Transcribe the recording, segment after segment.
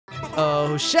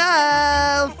Oh,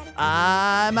 chef!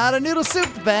 I'm out of noodle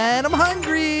soup and I'm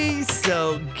hungry.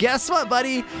 So guess what,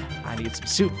 buddy? I need some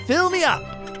soup. Fill me up.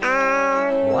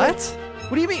 What?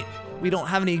 What do you mean? We don't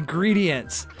have any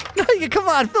ingredients. No, come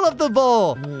on, fill up the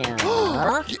bowl. No.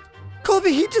 Kopi,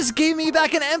 he just gave me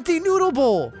back an empty noodle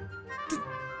bowl.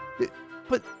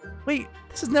 But wait,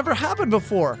 this has never happened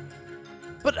before.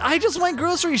 But I just went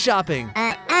grocery shopping.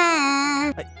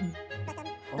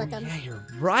 Oh yeah, you're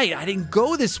right. I didn't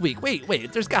go this week.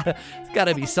 Wait. There's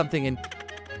gotta be something in.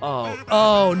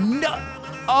 Oh no.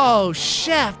 Oh,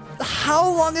 chef. How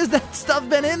long has that stuff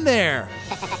been in there?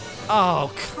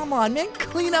 Oh, come on, man.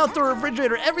 Clean out the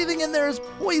refrigerator. Everything in there is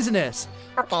poisonous.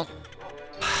 Okay.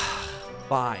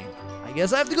 Fine. I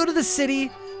guess I have to go to the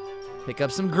city, pick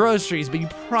up some groceries, but you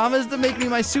promised to make me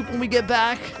my soup when we get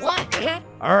back.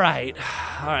 All right.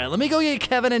 Let me go get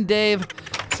Kevin and Dave,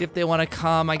 see if they want to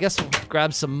come. I guess we'll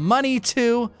grab some money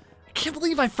too. I can't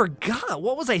believe I forgot.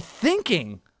 What was I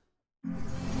thinking?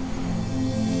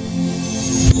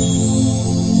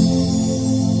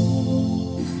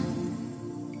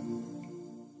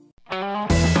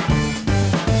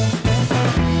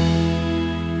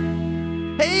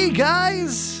 Hey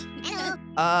guys!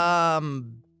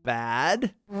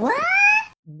 Bad? What?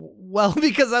 Well,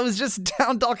 because I was just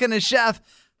down talking to Chef.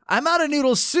 I'm out of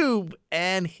noodle soup,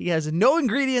 and he has no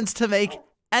ingredients to make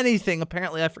anything.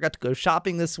 Apparently, I forgot to go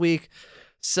shopping this week.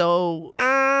 So,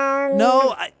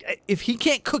 no, if he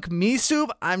can't cook me soup,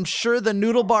 I'm sure the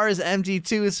noodle bar is empty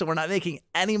too, so we're not making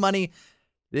any money.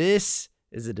 This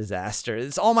is a disaster.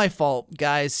 It's all my fault,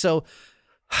 guys. So,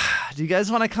 do you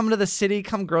guys want to come to the city,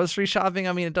 come grocery shopping?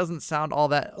 I mean, it doesn't sound all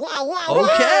that...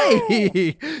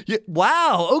 Okay.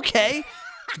 Wow, okay.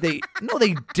 No,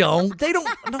 they don't.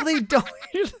 No, they don't.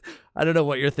 I don't know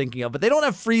what you're thinking of, but they don't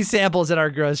have free samples at our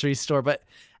grocery store. But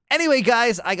anyway,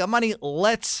 guys, I got money.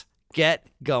 Let's get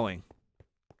going.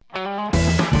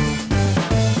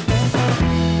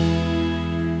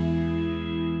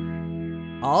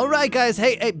 All right, guys.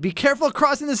 Hey, be careful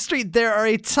crossing the street. There are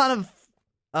a ton of...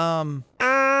 I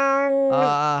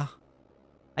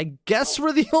guess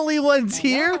we're the only ones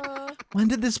here? When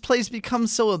did this place become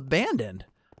so abandoned?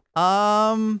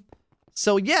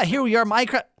 So yeah, here we are,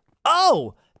 Minecraft.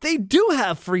 Oh, they do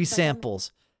have free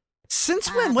samples.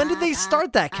 Since when? When did they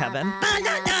start that, Kevin?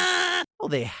 Oh,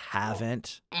 they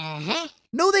haven't.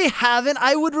 No, they haven't.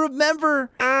 I would remember.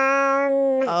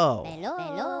 Oh.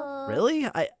 Really?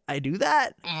 I do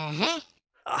that?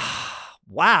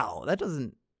 Wow, that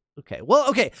doesn't... Okay, well,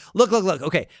 okay, look,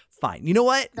 okay, fine. You know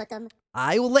what?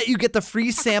 I will let you get the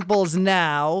free samples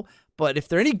now, but if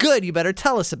they're any good, you better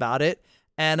tell us about it.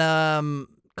 And,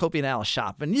 Kopi and I will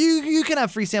shop, and you can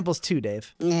have free samples too,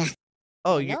 Dave.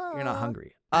 Oh, you're not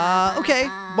hungry. Okay,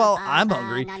 well, I'm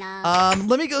hungry.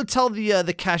 Let me go tell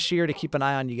the cashier to keep an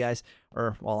eye on you guys,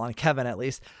 or, well, on Kevin at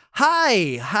least.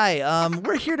 Hi,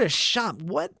 we're here to shop.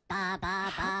 What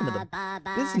happened to the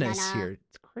business here?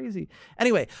 It's crazy.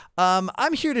 Anyway,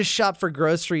 I'm here to shop for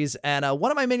groceries, and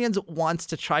one of my minions wants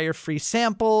to try your free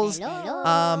samples. You know,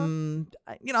 I'm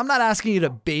not asking you to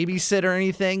babysit or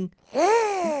anything.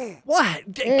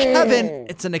 What? Kevin,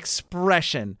 it's an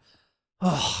expression.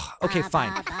 Oh, okay,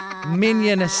 fine.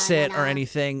 Minion sit or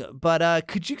anything, but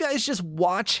could you guys just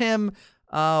watch him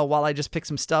while I just pick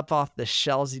some stuff off the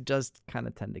shelves? He does kind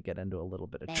of tend to get into a little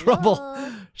bit of trouble.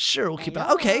 Sure, we'll keep it.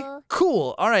 Okay,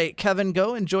 cool. All right, Kevin,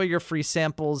 go enjoy your free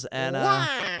samples, and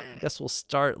I guess we'll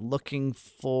start looking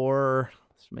for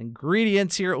some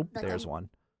ingredients here. Oh, there's one.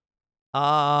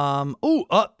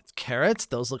 Carrots.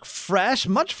 Those look fresh,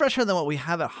 much fresher than what we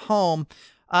have at home.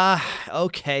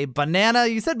 Okay, banana.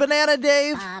 You said banana,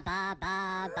 Dave?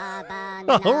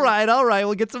 All right.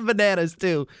 We'll get some bananas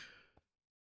too.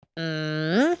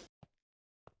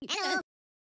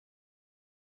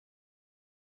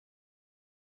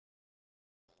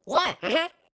 What?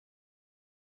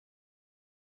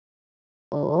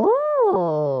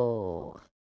 Oh.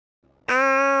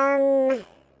 Yeah.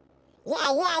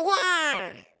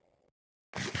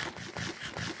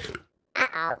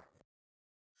 Uh-oh.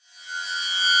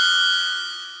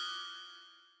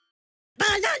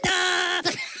 Banana!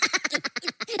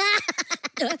 Yeah.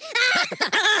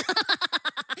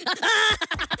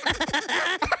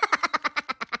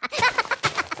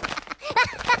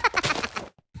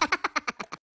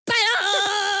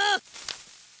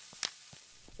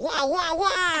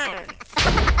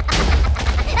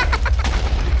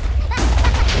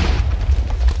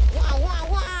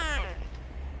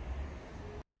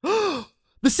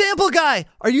 The sample guy,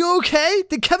 are you okay?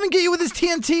 Did Kevin get you with his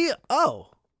TNT? Oh.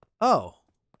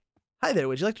 Hi there,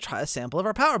 would you like to try a sample of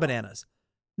our power bananas?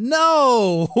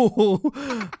 No!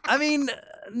 I mean,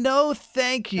 No,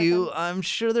 thank you. I'm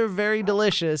sure they're very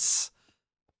delicious.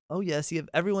 Oh, yes,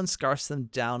 everyone scarfs them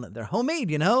down. They're homemade,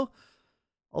 you know?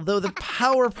 Although the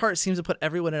power part seems to put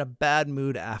everyone in a bad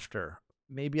mood after.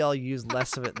 Maybe I'll use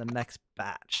less of it in the next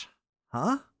batch.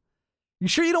 Huh? You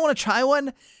sure you don't want to try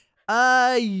one?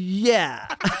 Yeah.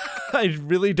 I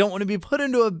really don't want to be put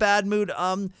into a bad mood.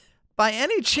 By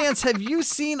any chance, have you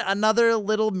seen another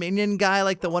little minion guy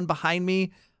like the one behind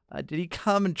me? Did he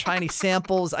come and try any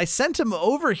samples? I sent him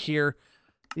over here.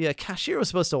 The cashier was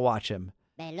supposed to watch him.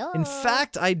 Hello. In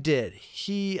fact, I did.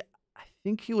 I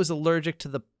think he was allergic to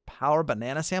the power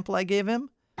banana sample I gave him.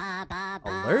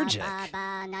 Allergic?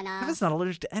 Kevin's not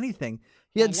allergic to anything.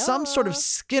 He had some sort of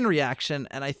skin reaction,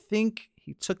 and I think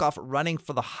he took off running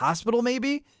for the hospital,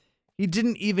 maybe? He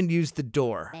didn't even use the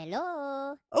door.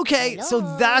 Hello. Okay,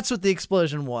 so that's what the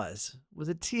explosion was. Was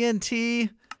it TNT?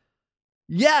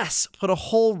 Yes! Put a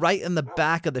hole right in the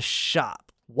back of the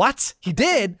shop. What? He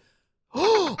did?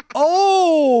 Oh!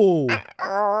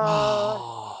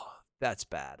 Oh! That's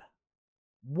bad.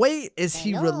 Wait, is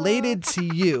he related to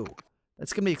you?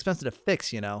 That's gonna be expensive to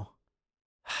fix, you know.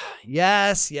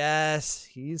 Yes,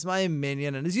 he's my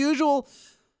minion, and as usual,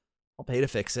 I'll pay to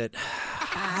fix it.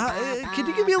 Could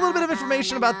you give me a little bit of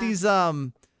information about these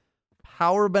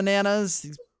power bananas,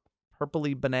 these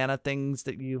purpley banana things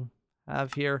that you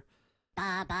have here?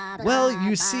 Well,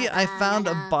 you see, I found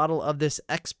a bottle of this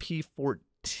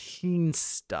XP14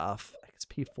 stuff,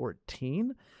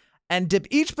 XP14, and dip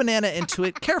each banana into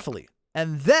it carefully.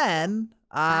 And then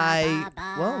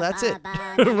well, that's it.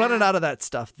 Running out of that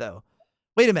stuff, though.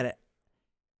 Wait a minute.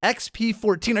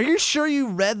 XP14. Are you sure you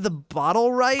read the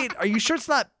bottle right? Are you sure it's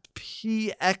not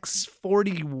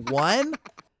PX41?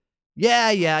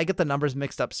 Yeah, I get the numbers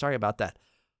mixed up. Sorry about that.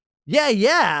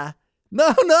 Yeah.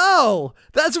 No.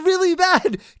 That's really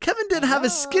bad. Kevin didn't have a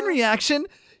skin reaction.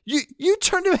 You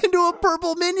turned him into a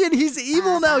purple minion. He's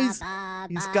evil now. He's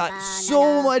got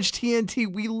so much TNT.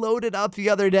 We loaded up the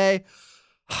other day.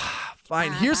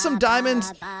 Fine, here's some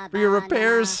diamonds for your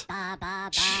repairs.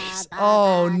 Jeez.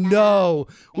 Oh no.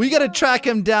 We gotta track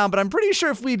him down, but I'm pretty sure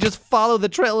if we just follow the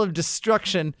trail of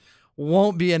destruction,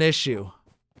 won't be an issue.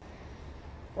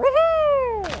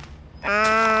 Woohoo!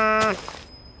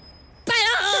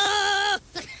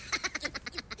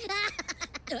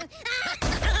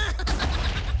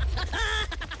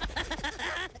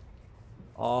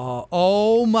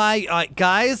 Oh my,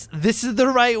 guys, this is the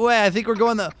right way. I think we're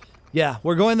going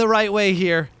we're going the right way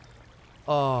here.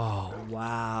 Oh,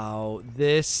 wow.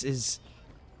 He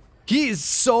is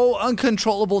so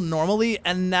uncontrollable normally,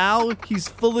 and now he's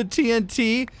full of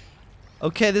TNT.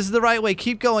 Okay, this is the right way.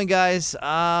 Keep going, guys.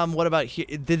 What about here?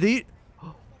 Did he?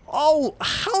 Oh,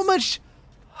 how much?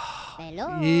 Hello.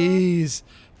 Jeez.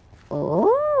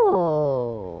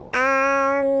 Oh.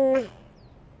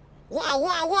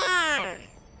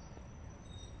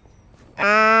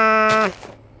 Yeah.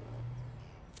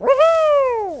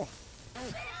 Woohoo!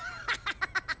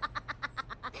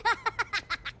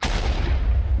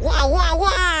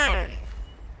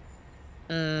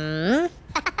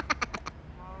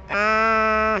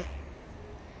 Yeah.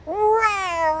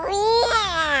 Wow,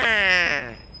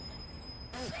 yeah.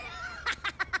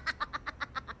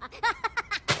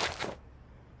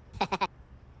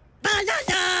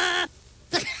 Banana!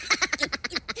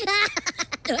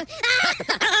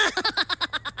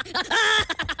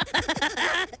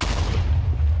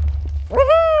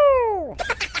 Woohoo!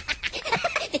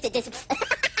 Again!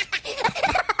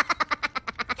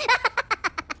 Yeah!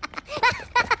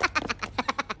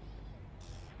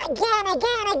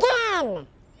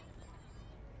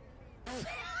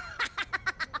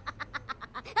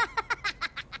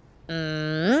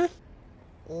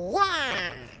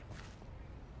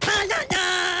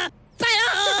 Banana!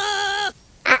 Fire!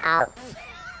 Uh-oh.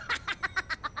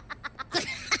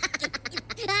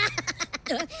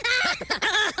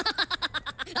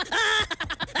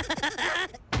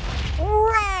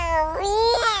 Wow,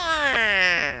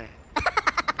 yeah!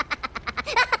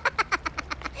 Again!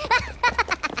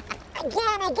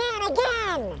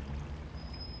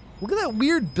 Look at that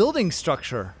weird building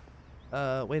structure.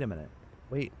 Wait a minute.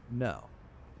 Wait, no.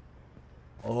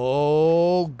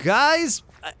 Oh, guys,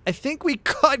 I think we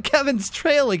caught Kevin's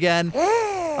trail again.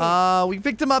 We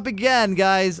picked him up again,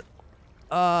 guys.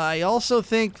 I also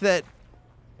think that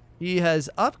he has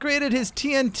upgraded his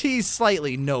TNT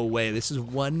slightly. No way. This is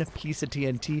one piece of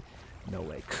TNT. No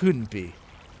way. Couldn't be.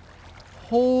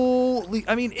 Holy,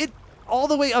 I mean, it all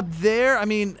the way up there. I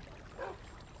mean,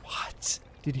 what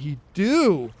did he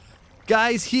do?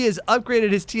 Guys, he has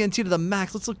upgraded his TNT to the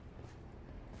max. Let's look.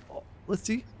 Oh, let's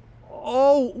see.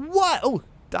 Oh, what? Oh,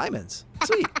 diamonds.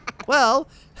 Sweet. Well,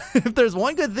 if there's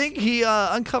one good thing, he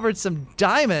uncovered some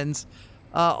diamonds.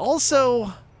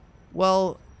 Also,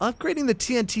 well, upgrading the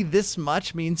TNT this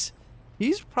much means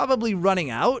he's probably running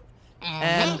out,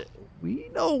 and we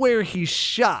know where he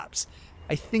shops.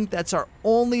 I think that's our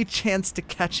only chance to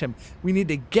catch him. We need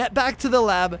to get back to the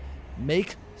lab,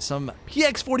 make some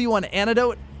PX41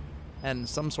 antidote and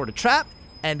some sort of trap,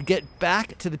 and get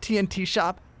back to the TNT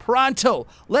shop pronto.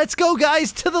 Let's go,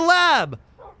 guys, to the lab.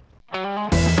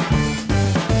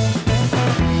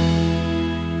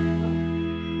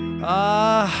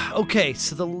 Okay,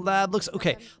 so the lab looks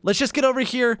okay. Let's just get over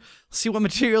here, see what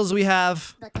materials we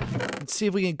have, and see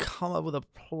if we can come up with a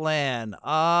plan.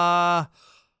 I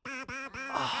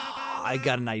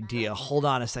got an idea. Hold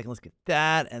on a second. Let's get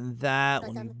that and that.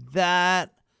 We'll need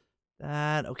that.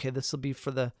 That. Okay, this will be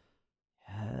for the...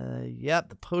 yep,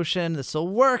 the potion. This will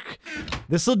work.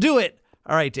 This will do it.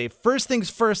 All right, Dave. First things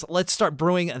first, let's start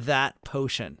brewing that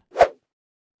potion.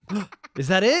 Is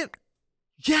that it?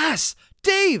 Yes!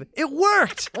 Dave, it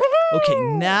worked! Okay,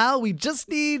 now we just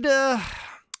need a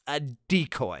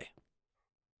decoy.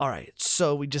 All right,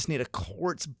 so we just need a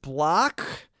quartz block.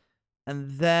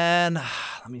 And then,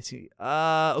 let me see.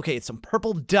 Okay, it's some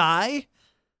purple dye.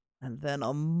 And then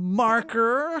a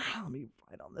marker. Let me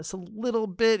write on this a little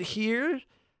bit here.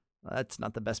 That's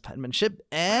not the best penmanship.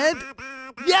 And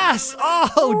yes!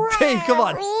 Oh, Dave, come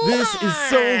on. This is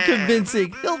so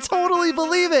convincing. He'll totally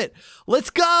believe it. Let's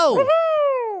go.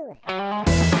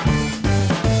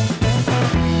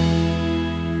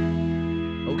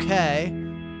 Okay.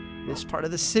 This part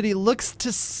of the city looks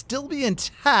to still be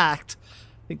intact.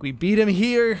 I think we beat him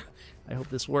here. I hope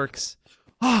this works.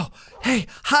 Oh, hey,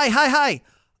 hi.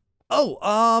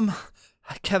 Oh,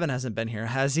 Kevin hasn't been here,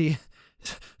 has he?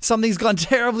 Something's gone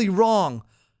terribly wrong.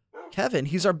 Kevin,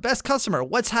 he's our best customer.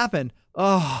 What's happened?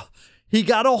 Oh, he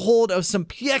got a hold of some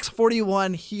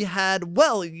PX41. He had,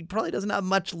 well, he probably doesn't have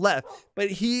much left,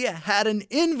 but he had an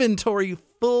inventory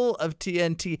full of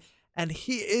TNT, and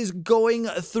he is going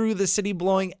through the city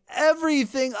blowing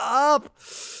everything up.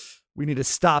 We need to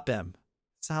stop him.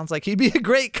 Sounds like he'd be a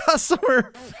great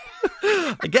customer,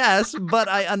 I guess, but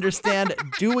I understand.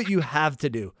 Do what you have to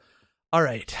do. All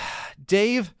right,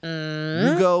 Dave,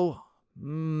 you go,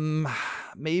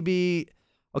 maybe,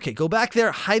 okay, go back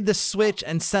there, hide the switch,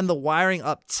 and send the wiring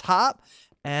up top,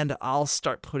 and I'll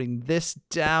start putting this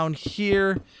down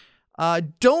here.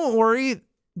 Don't worry,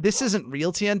 this isn't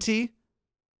real TNT.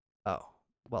 Oh,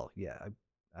 well, yeah,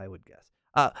 I would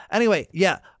guess. Anyway,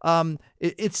 yeah,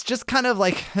 it's just kind of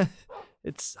like,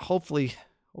 it's hopefully,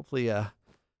 it'll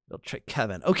trick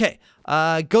Kevin. Okay,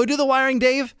 go do the wiring,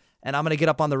 Dave. And I'm gonna get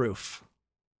up on the roof.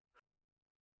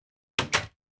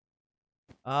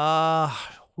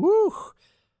 Whew.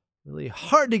 Really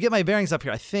hard to get my bearings up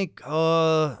here. I think,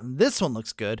 this one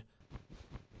looks good.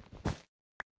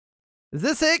 Is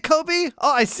this it, Kopi?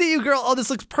 Oh, I see you, girl. Oh,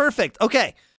 this looks perfect.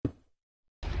 Okay.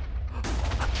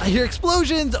 I hear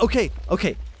explosions. Okay.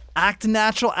 Act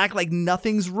natural. Act like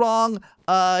nothing's wrong.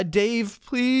 Dave,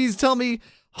 please tell me.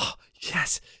 Oh,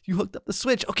 yes, you hooked up the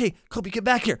switch. Okay, Kopi, get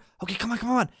back here. Okay, come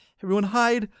on. Everyone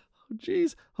hide. Oh,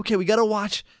 jeez. Okay, we gotta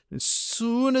watch. As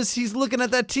soon as he's looking at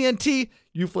that TNT,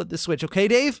 you flip the switch. Okay,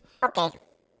 Dave? Okay.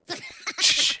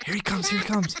 Shh, here he comes.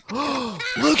 Oh,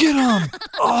 look at him.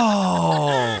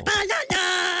 Oh.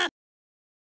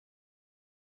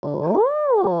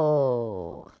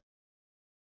 Oh.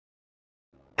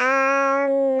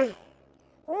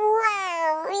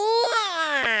 Whoa,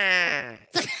 yeah.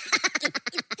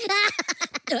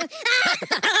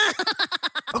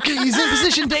 Okay, he's in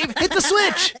position, Dave. Hit the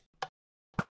switch.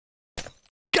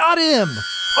 Got him.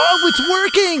 Oh, it's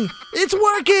working. It's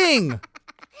working.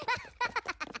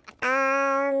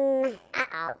 Uh-oh.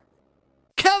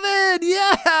 Kevin,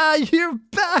 yeah, you're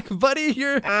back, buddy.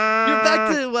 You're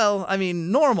back to, well, I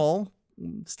mean, normal.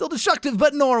 Still destructive,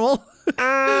 but normal.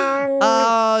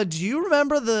 Do you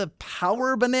remember the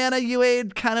power banana you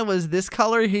ate? Kind of was this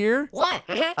color here.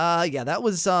 Yeah. Yeah, that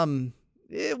was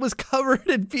it was covered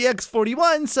in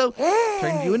PX41, so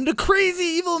turned you into crazy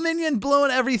evil minion, blowing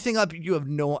everything up. You have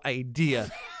no idea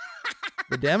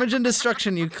the damage and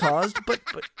destruction you caused, but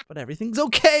everything's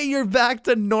okay. You're back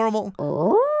to normal.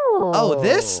 Oh,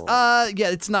 this? Yeah,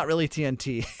 it's not really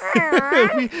TNT.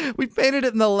 we painted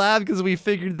it in the lab because we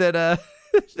figured that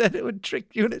that it would trick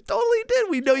you, and it totally did.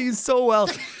 We know you so well.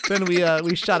 Then we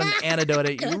shot an antidote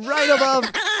at you right above,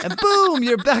 and boom,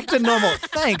 you're back to normal.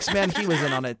 Thanks, man. He was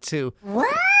in on it too.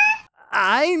 What?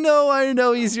 I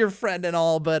know he's your friend and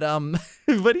all, but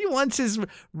but he wants his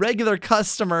regular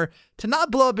customer to not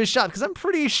blow up his shop, because I'm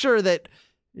pretty sure that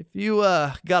If you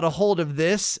got a hold of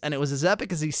this and it was as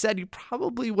epic as he said, you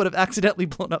probably would have accidentally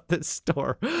blown up this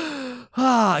store.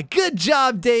 Good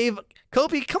job, Dave.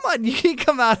 Kopi, come on, you can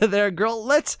come out of there, girl.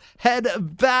 Let's head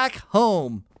back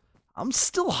home. I'm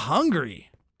still hungry.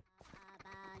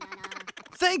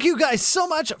 Thank you guys so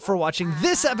much for watching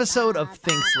this episode of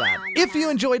Thinks Lab. If you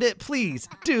enjoyed it, please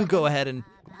do go ahead and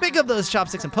pick up those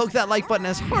chopsticks and poke that like button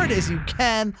as hard as you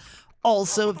can.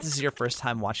 Also, if this is your first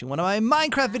time watching one of my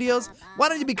Minecraft videos, why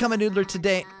don't you become a noodler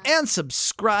today and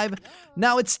subscribe?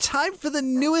 Now it's time for the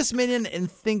newest minion in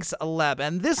Thinks Lab,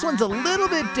 and this one's a little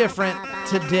bit different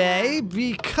today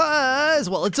because,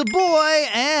 well, it's a boy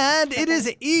and it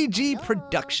is EG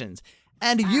Productions.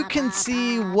 And you can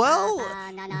see, well,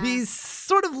 these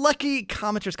sort of lucky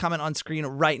commenters comment on screen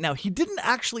right now. He didn't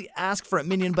actually ask for a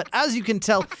minion, but as you can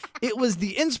tell, it was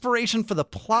the inspiration for the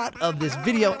plot of this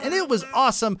video, and it was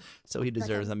awesome, so he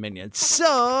deserves a minion.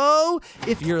 So,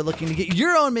 if you're looking to get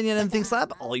your own minion in Thinks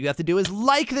Lab, all you have to do is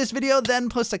like this video, then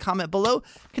post a comment below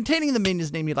containing the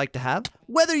minion's name you'd like to have,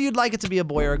 whether you'd like it to be a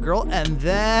boy or a girl, and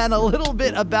then a little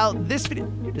bit about this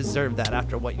video. You deserve that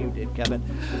after what you did, Kevin.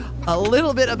 A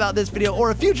little bit about this video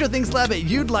or a future Thinks Lab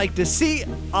you'd like to see.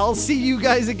 I'll see you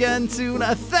guys again soon.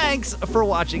 Thanks for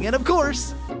watching, and of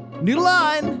course, noodle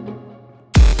on!